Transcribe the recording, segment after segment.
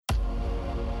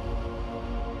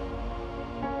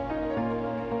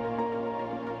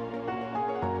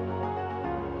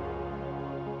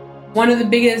One of the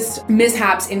biggest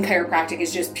mishaps in chiropractic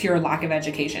is just pure lack of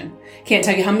education. Can't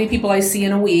tell you how many people I see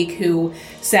in a week who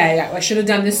say, I should have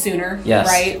done this sooner, yes.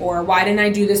 right? Or why didn't I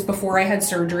do this before I had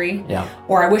surgery? Yeah.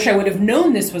 Or I wish I would have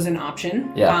known this was an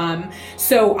option. Yeah.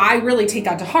 So I really take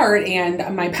that to heart,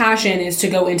 and my passion is to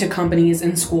go into companies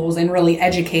and schools and really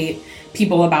educate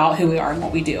people about who we are and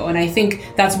what we do. And I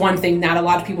think that's one thing that a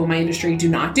lot of people in my industry do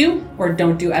not do or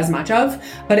don't do as much of,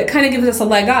 but it kind of gives us a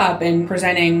leg up in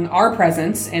presenting our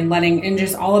presence and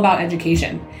just all about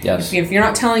education. Yes. If you're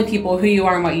not telling people who you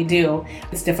are and what you do,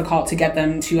 it's difficult to get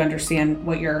them to understand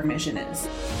what your mission is.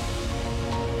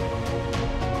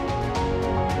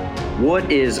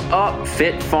 What is up,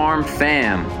 Fit Farm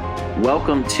fam?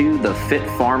 Welcome to the Fit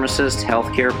Pharmacist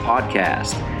Healthcare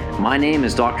Podcast. My name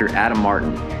is Dr. Adam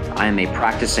Martin. I am a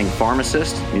practicing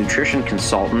pharmacist, nutrition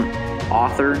consultant,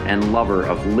 author, and lover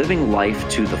of living life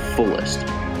to the fullest.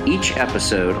 Each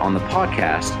episode on the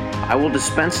podcast, I will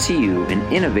dispense to you an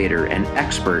innovator and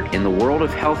expert in the world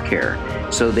of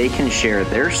healthcare so they can share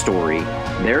their story,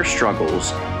 their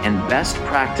struggles, and best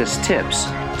practice tips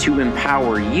to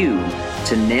empower you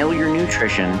to nail your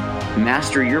nutrition,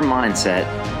 master your mindset,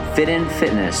 fit in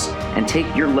fitness, and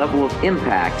take your level of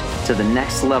impact to the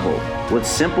next level with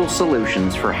simple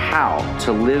solutions for how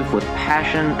to live with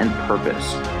passion and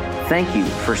purpose. Thank you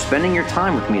for spending your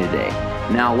time with me today.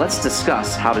 Now let's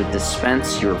discuss how to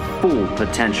dispense your full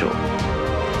potential.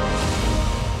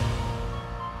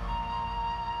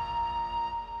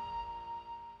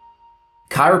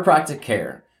 Chiropractic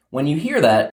care. When you hear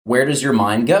that, where does your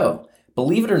mind go?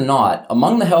 Believe it or not,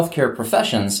 among the healthcare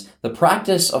professions, the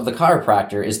practice of the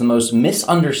chiropractor is the most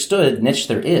misunderstood niche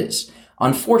there is.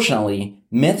 Unfortunately,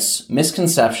 myths,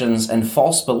 misconceptions, and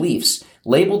false beliefs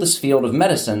label this field of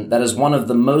medicine that is one of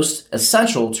the most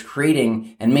essential to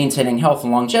creating and maintaining health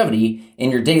and longevity in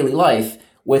your daily life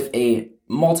with a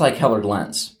multicolored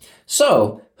lens.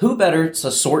 So, who better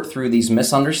to sort through these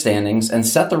misunderstandings and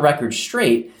set the record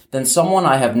straight than someone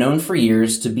I have known for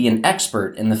years to be an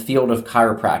expert in the field of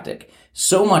chiropractic?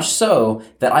 So much so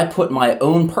that I put my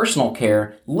own personal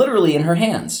care literally in her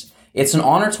hands. It's an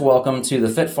honor to welcome to the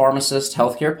Fit Pharmacist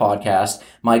Healthcare Podcast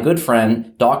my good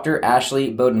friend, Dr.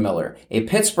 Ashley Bodenmiller, a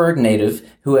Pittsburgh native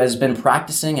who has been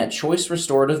practicing at Choice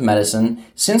Restorative Medicine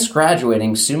since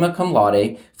graduating summa cum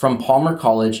laude from Palmer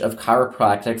College of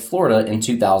Chiropractic, Florida in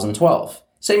 2012.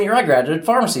 Same year I graduated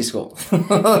pharmacy school.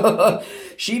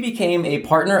 She became a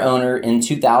partner owner in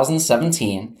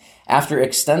 2017 after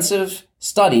extensive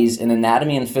studies in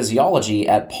anatomy and physiology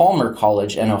at Palmer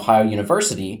College and Ohio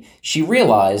University. She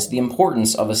realized the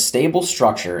importance of a stable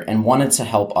structure and wanted to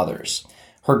help others.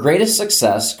 Her greatest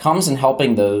success comes in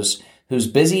helping those whose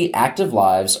busy, active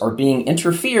lives are being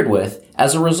interfered with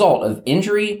as a result of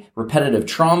injury, repetitive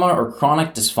trauma, or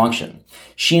chronic dysfunction.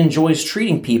 She enjoys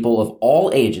treating people of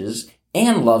all ages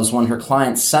and loves when her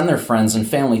clients send their friends and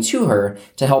family to her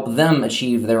to help them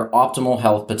achieve their optimal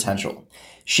health potential.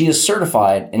 She is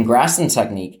certified in Graston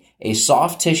technique, a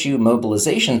soft tissue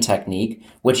mobilization technique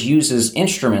which uses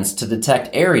instruments to detect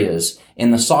areas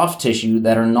in the soft tissue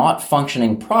that are not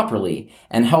functioning properly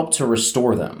and help to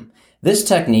restore them. This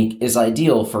technique is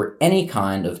ideal for any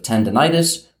kind of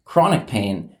tendinitis, chronic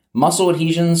pain, muscle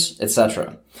adhesions,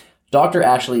 etc. Dr.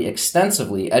 Ashley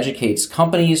extensively educates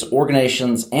companies,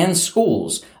 organizations, and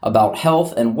schools about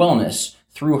health and wellness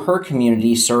through her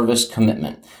community service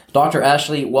commitment. Dr.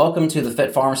 Ashley, welcome to the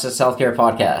Fit Pharmacist Healthcare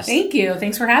Podcast. Thank you.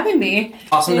 Thanks for having me.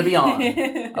 Awesome to be on.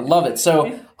 I love it.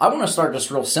 So I want to start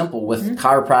just real simple with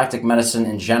chiropractic medicine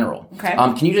in general. Okay.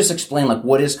 Can you just explain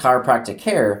what is chiropractic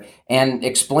care and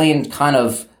explain kind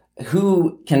of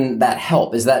who can that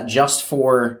help? Is that just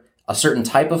for a certain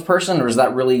type of person, or is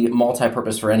that really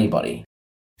multi-purpose for anybody?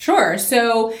 Sure.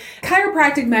 So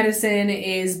chiropractic medicine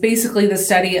is basically the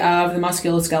study of the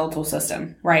musculoskeletal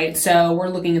system, right? So we're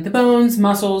looking at the bones,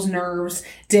 muscles, nerves,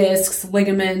 discs,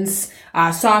 ligaments,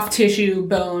 soft tissue,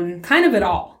 bone, kind of it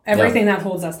all. Everything that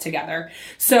holds us together.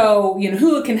 So,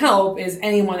 who it can help is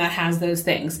anyone that has those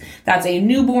things. That's a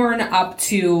newborn up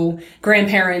to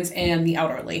grandparents and the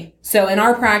elderly. So in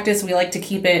our practice, we like to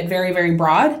keep it very, very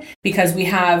broad because we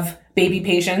have baby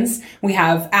patients, we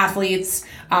have athletes,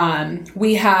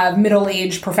 we have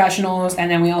middle-aged professionals,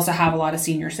 and then we also have a lot of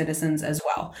senior citizens as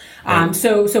well.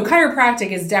 So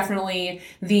chiropractic is definitely,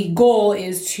 the goal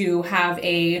is to have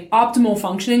a optimal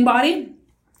functioning body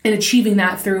and achieving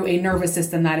that through a nervous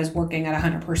system that is working at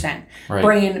 100% Right.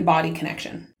 brain-body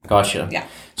connection. Gotcha. Yeah.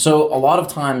 So a lot of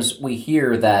times we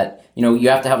hear that, you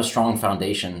have to have a strong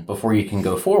foundation before you can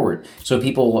go forward. So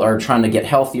people are trying to get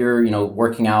healthier,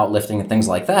 working out, lifting, and things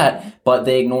like that, but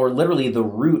they ignore literally the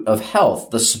root of health,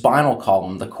 the spinal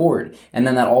column, the cord. And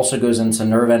then that also goes into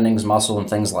nerve endings, muscle, and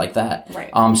things like that.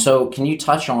 Right. So can you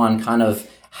touch on kind of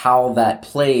how that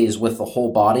plays with the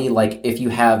whole body? Like if you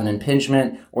have an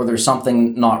impingement or there's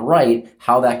something not right,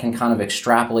 how that can kind of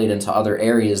extrapolate into other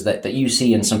areas that you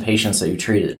see in some patients that you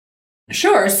treated?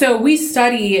 Sure. So we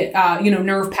study,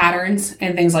 nerve patterns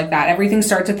and things like that. Everything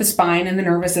starts at the spine and the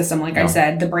nervous system, like I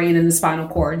said, the brain and the spinal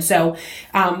cord. So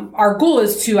our goal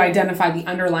is to identify the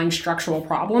underlying structural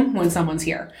problem when someone's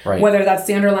here, Right. whether that's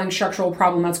the underlying structural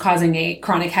problem that's causing a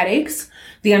chronic headaches,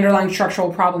 the underlying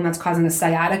structural problem that's causing a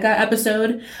sciatica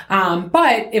episode.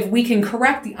 But if we can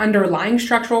correct the underlying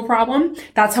structural problem,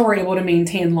 that's how we're able to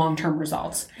maintain long-term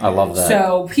results. I love that.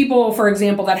 So people, for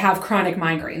example, that have chronic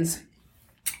migraines,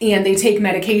 and they take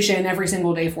medication every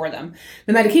single day for them.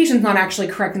 The medication's not actually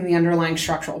correcting the underlying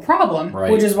structural problem,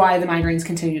 Right. which is why the migraines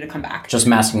continue to come back. Just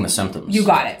masking the symptoms. You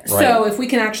got it. Right. So if we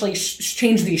can actually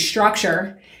change the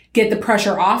structure, get the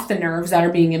pressure off the nerves that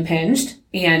are being impinged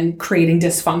and creating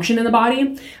dysfunction in the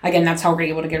body, again, that's how we're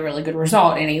able to get a really good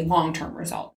result and a long-term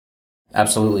result.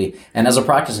 Absolutely. And as a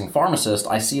practicing pharmacist,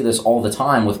 I see this all the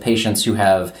time with patients who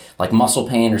have like muscle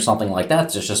pain or something like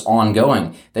that. It's just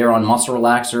ongoing. They're on muscle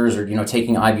relaxers or,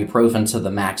 taking ibuprofen to the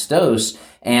max dose.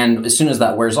 And as soon as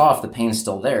that wears off, the pain's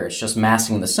still there. It's just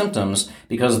masking the symptoms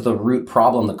because the root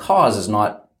problem, the cause is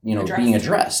not, being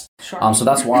addressed. Sure. So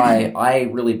that's why I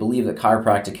really believe that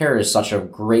chiropractic care is such a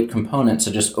great component to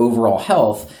just overall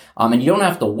health. And you don't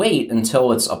have to wait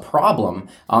until it's a problem.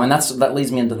 And that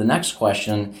leads me into the next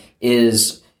question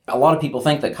is a lot of people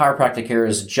think that chiropractic care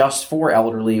is just for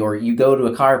elderly, or you go to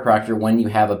a chiropractor when you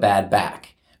have a bad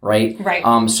back, right?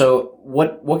 Right. So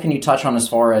what can you touch on as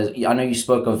far as, I know you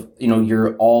spoke of,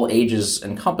 your all ages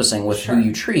encompassing with Sure. who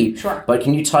you treat, Sure. but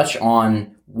can you touch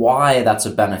on why that's a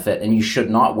benefit and you should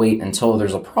not wait until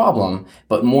there's a problem,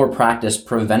 but more practice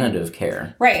preventative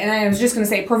care? Right. And I was just going to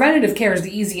say preventative care is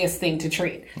the easiest thing to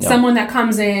treat. Yeah. Someone that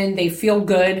comes in, they feel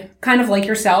good, kind of like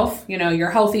yourself, you're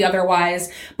healthy otherwise,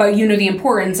 but the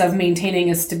importance of maintaining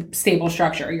a stable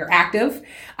structure. You're active.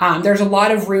 There's a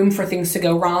lot of room for things to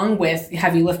go wrong with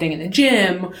heavy lifting in the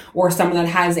gym or someone that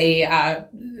has a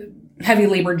heavy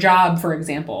labor job, for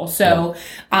example. So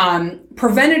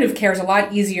preventative care is a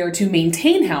lot easier to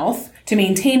maintain health, to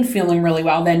maintain feeling really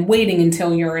well than waiting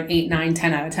until you're an 8, 9,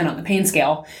 10 out of 10 on the pain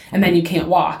scale, and then you can't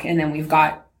walk, and then we've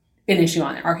got an issue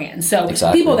on our hands. So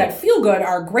Exactly. People that feel good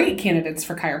are great candidates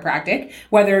for chiropractic,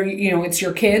 whether, it's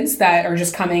your kids that are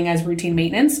just coming as routine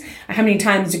maintenance. How many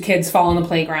times do kids fall on the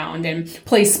playground and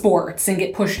play sports and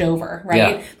get pushed over,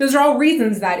 right? Yeah. Those are all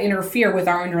reasons that interfere with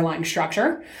our underlying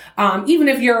structure. Even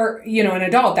if you're, an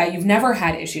adult that you've never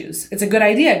had issues, it's a good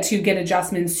idea to get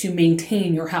adjustments to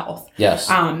maintain your health.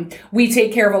 Yes. We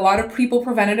take care of a lot of people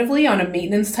preventatively on a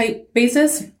maintenance type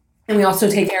basis. And we also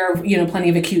take care of, plenty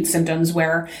of acute symptoms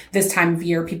where this time of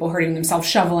year, people hurting themselves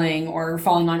shoveling or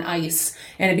falling on ice,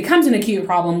 and it becomes an acute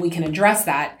problem. We can address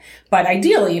that. But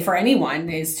ideally for anyone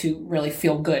is to really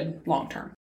feel good long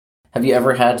term. Have you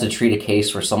ever had to treat a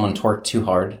case where someone torqued too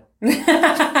hard?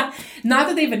 Not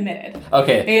that they've admitted.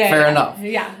 Okay, Yeah, fair yeah, enough.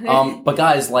 Yeah. But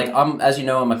guys, as you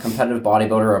know, I'm a competitive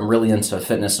bodybuilder. I'm really into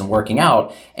fitness and working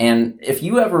out. And if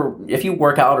you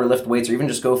work out or lift weights or even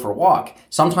just go for a walk,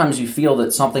 sometimes you feel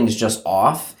that something's just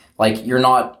off. Like you're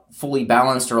not fully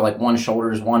balanced, or like one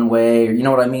shoulder's one way, or you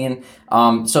know what I mean?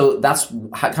 So that's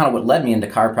kind of what led me into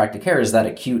chiropractic care, is that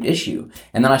acute issue.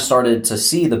 And then I started to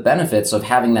see the benefits of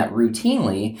having that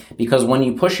routinely, because when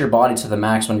you push your body to the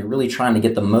max, when you're really trying to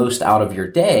get the most out of your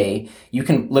day, you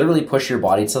can literally push your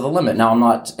body to the limit. Now, I'm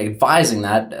not advising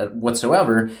that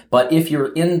whatsoever, but if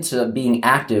you're into being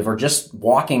active or just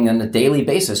walking on a daily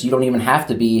basis, you don't even have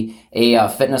to be a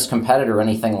fitness competitor or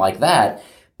anything like that.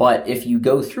 But if you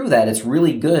go through that, it's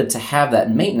really good to have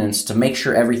that maintenance to make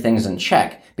sure everything's in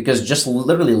check, because just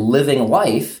literally living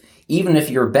life, even if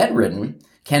you're bedridden,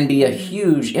 can be a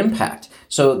huge impact.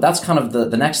 So that's kind of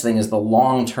the next thing, is the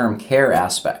long-term care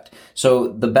aspect. So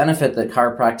the benefit that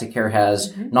chiropractic care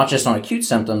has, not just on acute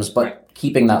symptoms, but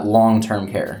keeping that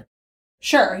long-term care.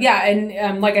 Sure. Yeah.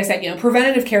 And like I said,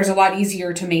 preventative care is a lot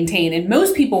easier to maintain. And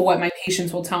most people, what my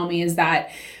patients will tell me is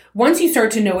that once you start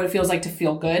to know what it feels like to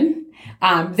feel good,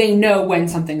 they know when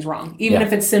something's wrong. Even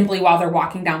if it's simply while they're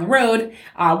walking down the road,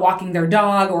 walking their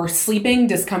dog, or sleeping,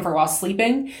 discomfort while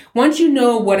sleeping. Once you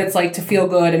know what it's like to feel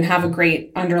good and have a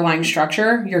great underlying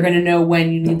structure, you're going to know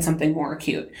when you need something more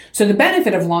acute. So the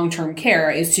benefit of long-term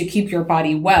care is to keep your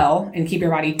body well and keep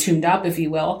your body tuned up, if you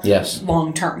will,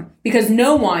 long-term. Because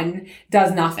no one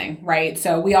does nothing, right?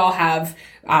 So we all have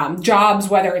jobs,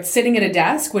 whether it's sitting at a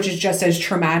desk, which is just as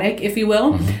traumatic, if you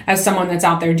will, as someone that's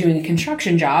out there doing a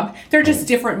construction job. They're just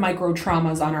different micro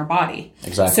traumas on our body.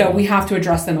 Exactly. So we have to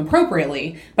address them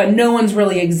appropriately, but no one's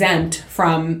really exempt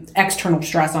from external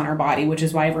stress on our body, which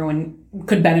is why everyone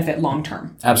could benefit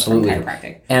long-term. Absolutely. From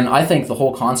chiropractic. And I think the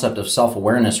whole concept of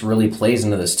self-awareness really plays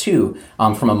into this too.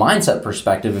 From a mindset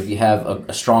perspective, if you have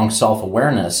a strong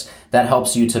self-awareness, that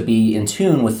helps you to be in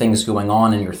tune with things going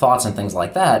on in your thoughts and things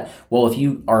like that. Well, if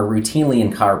you are routinely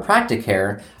in chiropractic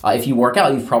care, if you work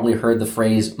out, you've probably heard the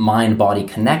phrase mind-body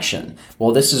connection.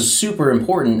 Well, this is super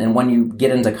important. And when you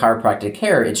get into chiropractic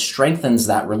care, it strengthens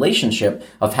that relationship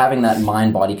of having that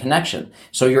mind-body connection.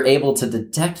 So you're able to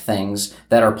detect things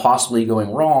that are possibly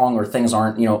going wrong or things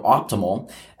aren't,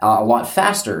 optimal a lot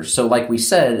faster. So like we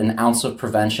said, an ounce of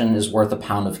prevention is worth a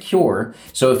pound of cure.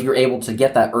 So if you're able to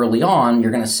get that early on,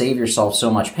 you're going to save yourself so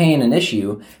much pain and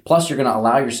issue. Plus, you're going to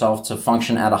allow yourself to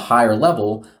function at a higher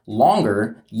level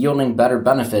longer, yielding better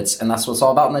benefits. And that's what it's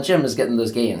all about in the gym, is getting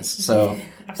those gains. So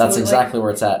that's exactly where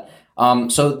it's at.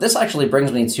 So this actually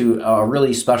brings me to a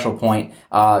really special point.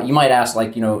 You might ask,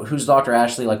 who's Dr.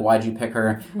 Ashley? Why'd you pick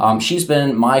her? She's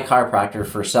been my chiropractor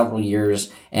for several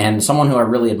years and someone who I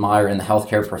really admire in the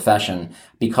healthcare profession,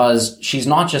 because she's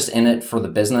not just in it for the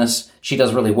business. She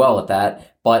does really well at that.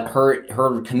 But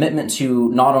her commitment to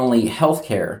not only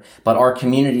healthcare, but our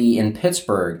community in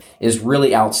Pittsburgh is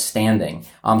really outstanding.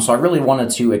 So I really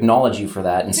wanted to acknowledge you for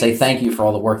that and say thank you for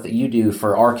all the work that you do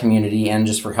for our community and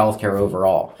just for healthcare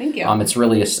overall. Thank you. It's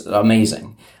really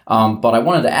amazing. But I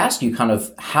wanted to ask you kind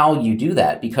of how you do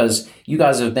that, because you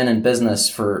guys have been in business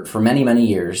for many, many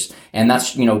years. And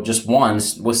that's, just one,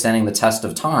 withstanding the test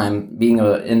of time. Being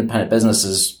an independent business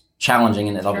is challenging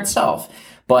in and of itself.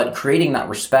 But creating that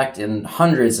respect in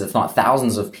hundreds, if not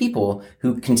thousands of people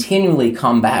who continually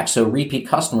come back. So repeat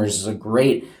customers is a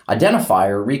great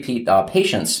identifier, repeat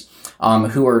patients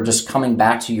who are just coming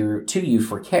back to you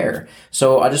for care.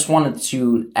 So I just wanted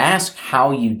to ask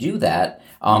how you do that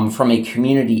from a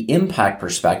community impact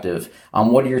perspective.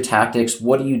 What are your tactics?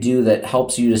 What do you do that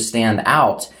helps you to stand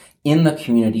out in the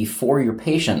community for your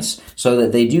patients so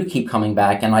that they do keep coming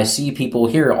back? And I see people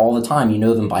here all the time. You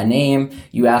know them by name.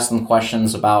 You ask them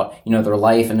questions about, their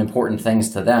life and important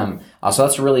things to them. So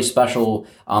that's a really special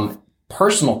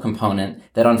personal component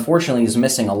that unfortunately is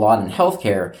missing a lot in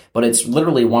healthcare, but it's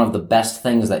literally one of the best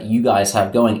things that you guys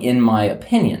have going, in my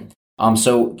opinion.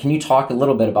 So can you talk a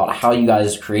little bit about how you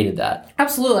guys created that?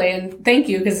 Absolutely. And thank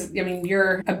you, because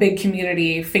you're a big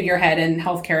community figurehead in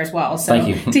healthcare as well. So thank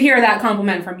you. To hear that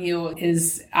compliment from you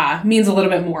is means a little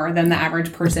bit more than the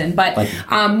average person. But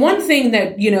one thing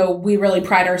that, we really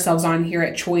pride ourselves on here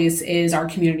at Choice is our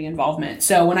community involvement.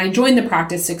 So when I joined the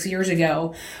practice 6 years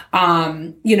ago,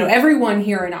 everyone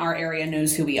here in our area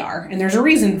knows who we are. And there's a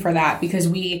reason for that, because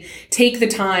we take the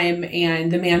time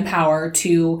and the manpower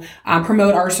to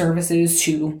promote our services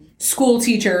to school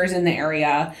teachers in the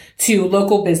area, to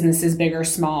local businesses, big or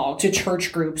small, to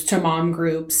church groups, to mom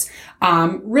groups,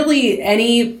 really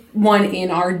anyone in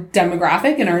our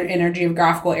demographic, in our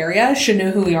geographical area should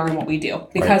know who we are and what we do.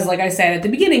 Because like I said at the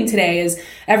beginning today, is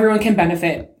everyone can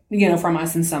benefit from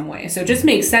us in some way. So it just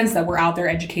makes sense that we're out there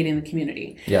educating the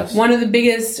community. Yes. One of the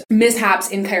biggest mishaps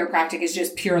in chiropractic is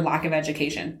just pure lack of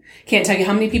education. Can't tell you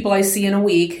how many people I see in a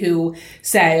week who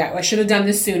say, I should have done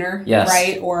this sooner,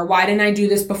 right? Or why didn't I do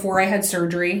this before I had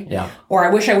surgery? Yeah. Or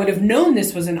I wish I would have known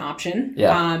this was an option.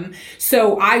 Yeah.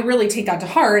 So I really take that to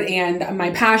heart, and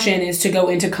my passion is to go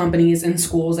into companies and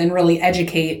schools and really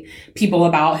educate people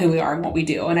about who we are and what we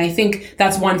do. And I think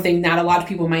that's one thing that a lot of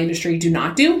people in my industry do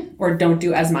not do, or don't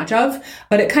do as much of,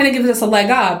 but it kind of gives us a leg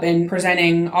up in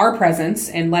presenting our presence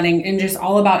and just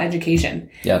all about education.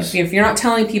 Yes. If you're not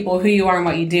telling people who you are and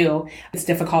what you do, it's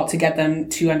difficult to get them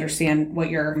to understand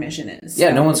what your mission is.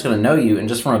 Yeah, no one's going to know you. And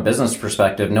just from a business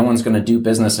perspective, no one's going to do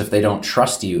business if they don't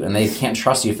trust you, and they can't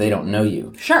trust you if they don't know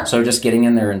you. Sure. So just getting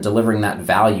in there and delivering that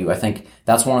value, I think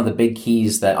that's one of the big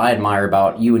keys that I admire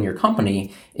about you and your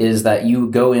company, is that you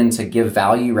go in to give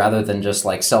value rather than just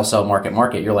sell,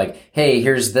 market. You're like, hey,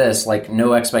 here's this,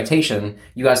 no expectation.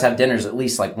 You guys have dinners at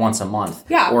least once a month.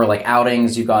 Yeah. Or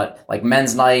outings. You got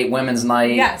men's night, women's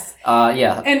night. Yes.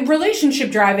 Yeah. And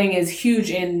relationship driving is huge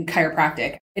in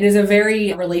chiropractic. It is a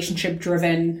very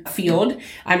relationship-driven field.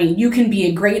 I mean, you can be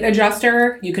a great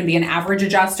adjuster, you can be an average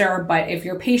adjuster, but if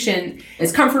your patient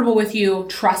is comfortable with you,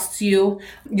 trusts you,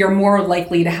 you're more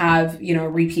likely to have, a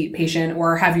repeat patient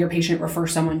or have your patient refer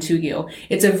someone to you.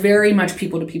 It's a very much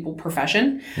people-to-people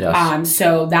profession. Yes.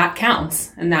 So that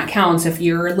counts. And that counts if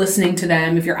you're listening to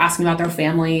them, if you're asking about their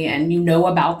family and you know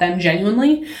about them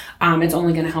genuinely, it's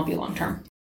only going to help you long-term.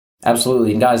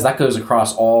 Absolutely. And guys, that goes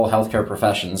across all healthcare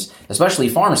professions, especially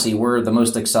pharmacy. We're the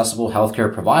most accessible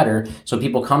healthcare provider. So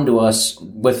people come to us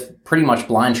with pretty much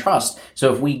blind trust.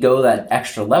 So if we go that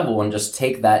extra level and just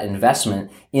take that investment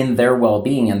in their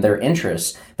well-being and their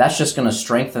interests, that's just going to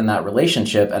strengthen that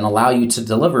relationship and allow you to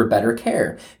deliver better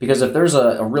care. Because if there's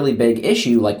a really big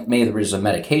issue, like maybe there's a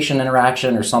medication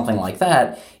interaction or something like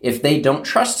that, if they don't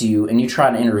trust you and you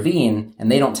try to intervene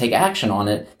and they don't take action on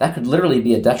it, that could literally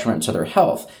be a detriment to their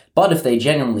health. But if they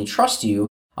genuinely trust you,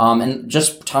 and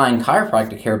just tying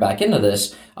chiropractic care back into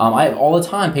this, I have all the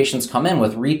time patients come in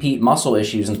with repeat muscle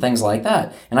issues and things like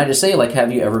that. And I just say,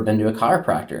 have you ever been to a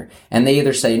chiropractor? And they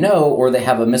either say no, or they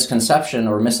have a misconception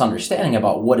or misunderstanding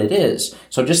about what it is.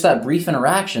 So just that brief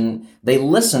interaction, they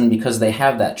listen because they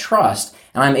have that trust,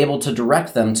 and I'm able to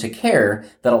direct them to care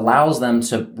that allows them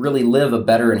to really live a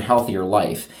better and healthier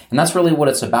life. And that's really what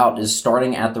it's about, is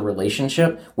starting at the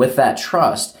relationship with that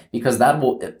trust, because that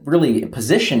will really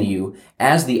position you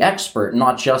as the expert,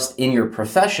 not just in your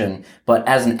profession, but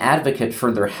as an advocate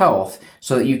for their health,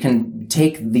 so that you can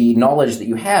take the knowledge that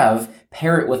you have,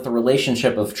 pair it with the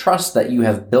relationship of trust that you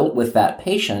have built with that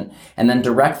patient, and then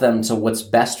direct them to what's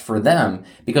best for them.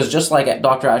 Because just like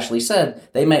Dr. Ashley said,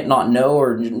 they might not know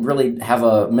or really have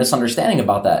a misunderstanding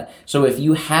about that. So if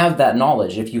you have that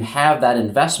knowledge, if you have that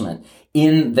investment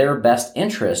in their best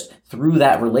interest through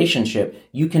that relationship,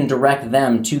 you can direct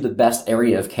them to the best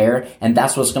area of care, and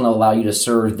that's what's going to allow you to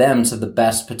serve them to the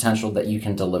best potential that you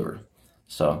can deliver.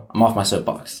 So I'm off my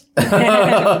soapbox.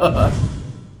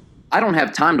 I don't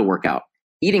have time to work out.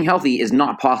 Eating healthy is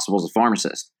not possible as a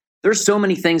pharmacist. There's so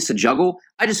many things to juggle.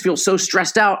 I just feel so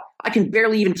stressed out, I can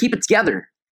barely even keep it together.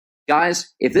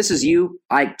 Guys, if this is you,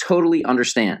 I totally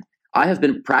understand. I have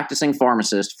been practicing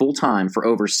pharmacist full-time for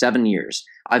over 7 years.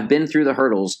 I've been through the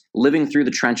hurdles, living through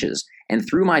the trenches, and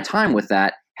through my time with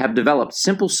that, have developed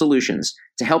simple solutions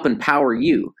to help empower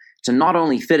you to not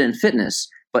only fit in fitness,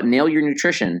 but nail your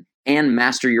nutrition and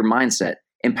master your mindset,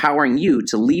 empowering you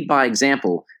to lead by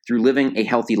example through living a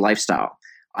healthy lifestyle.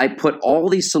 I put all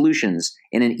these solutions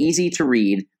in an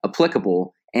easy-to-read,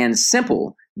 applicable, and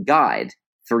simple guide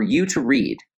for you to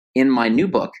read in my new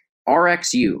book,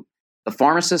 RxU, The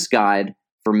Pharmacist's Guide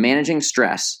for Managing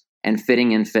Stress and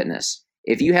Fitting in Fitness.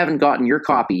 If you haven't gotten your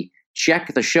copy,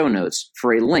 check the show notes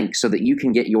for a link so that you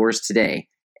can get yours today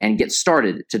and get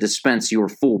started to dispense your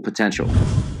full potential.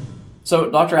 So,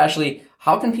 Dr. Ashley,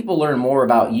 how can people learn more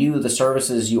about you, the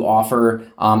services you offer,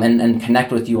 and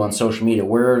connect with you on social media?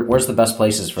 Where's the best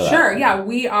places for that? Sure. Yeah,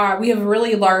 we have a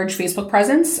really large Facebook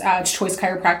presence. It's Choice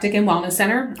Chiropractic and Wellness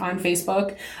Center on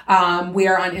Facebook. We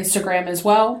are on Instagram as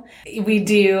well. We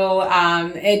do,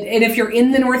 and if you're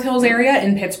in the North Hills area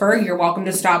in Pittsburgh, you're welcome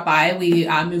to stop by. We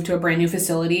moved to a brand new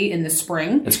facility in the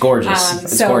spring. It's gorgeous.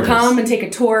 It's gorgeous. Come and take a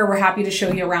tour. We're happy to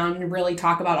show you around and really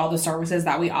talk about all the services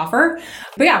that we offer.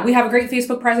 But yeah, we have a great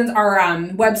Facebook presence. Our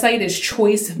website is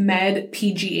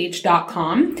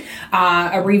choicemedpgh.com,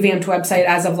 a revamped website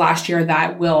as of last year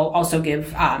that will also give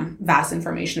vast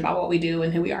information about what we do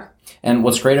and who we are. And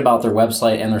what's great about their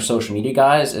website and their social media,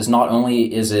 guys, is not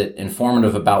only is it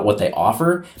informative about what they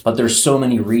offer, but there's so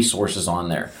many resources on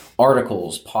there.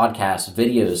 Articles, podcasts,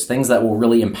 videos, things that will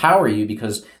really empower you,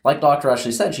 because like Dr.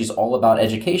 Ashley said, she's all about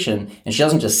education, and she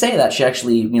doesn't just say that, she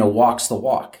actually, walks the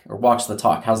walk or walks the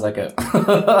talk. How's that go?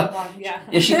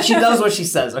 Yeah. She does what she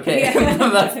says. Okay. Yeah.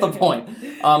 That's the point.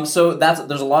 So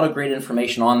there's a lot of great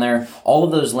information on there. All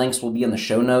of those links will be in the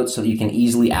show notes so that you can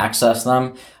easily access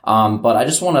them. But I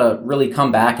just want to really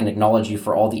come back and acknowledge you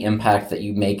for all the impact that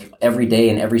you make every day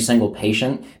in every single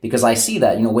patient, because I see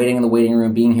that, waiting in the waiting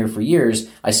room, being here for years,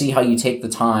 I see how you take the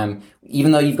time,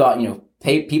 even though you've got,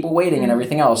 people waiting and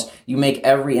everything else, you make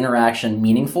every interaction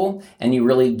meaningful, and you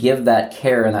really give that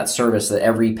care and that service that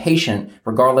every patient,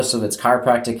 regardless of its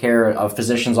chiropractic care, a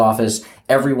physician's office,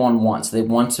 everyone wants. They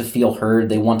want to feel heard.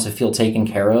 They want to feel taken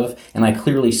care of. And I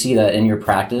clearly see that in your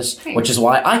practice, which is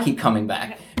why I keep coming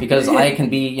back, because I can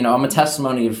be, I'm a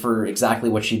testimony for exactly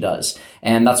what she does.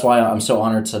 And that's why I'm so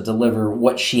honored to deliver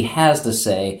what she has to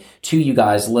say to you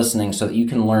guys listening, so that you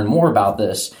can learn more about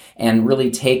this and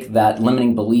really take that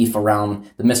limiting belief around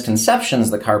the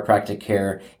misconceptions of the chiropractic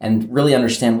care and really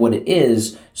understand what it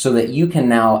is, so that you can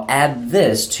now add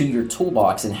this to your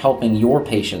toolbox in helping your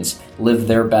patients live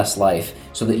their best life.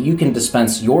 so that you can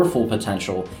dispense your full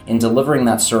potential in delivering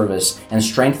that service and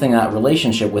strengthening that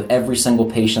relationship with every single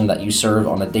patient that you serve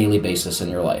on a daily basis in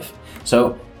your life.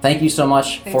 So thank you so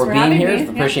much for being here.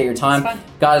 Appreciate your time.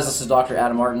 Guys, this is Dr.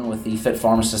 Adam Martin with the Fit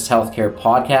Pharmacist Healthcare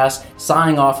Podcast,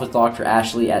 signing off with Dr.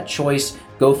 Ashley at Choice.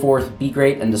 Go forth, be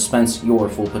great, and dispense your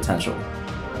full potential.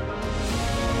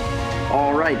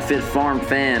 All right, Fit Farm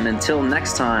fam, until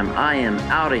next time, I am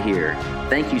out of here.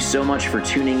 Thank you so much for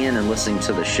tuning in and listening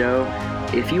to the show.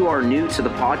 If you are new to the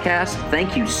podcast,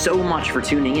 thank you so much for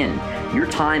tuning in. Your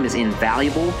time is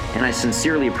invaluable, and I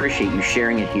sincerely appreciate you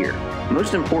sharing it here.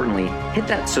 Most importantly, hit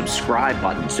that subscribe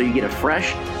button so you get a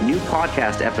fresh, new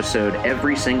podcast episode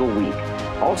every single week.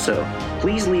 Also,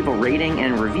 please leave a rating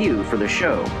and review for the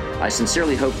show. I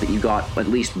sincerely hope that you got at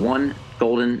least one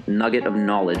golden nugget of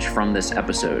knowledge from this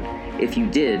episode. If you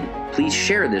did, please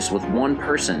share this with one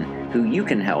person who you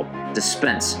can help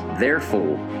dispense their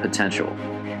full potential.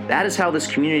 That is how this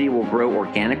community will grow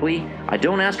organically. I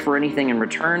don't ask for anything in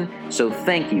return, so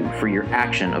thank you for your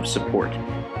action of support.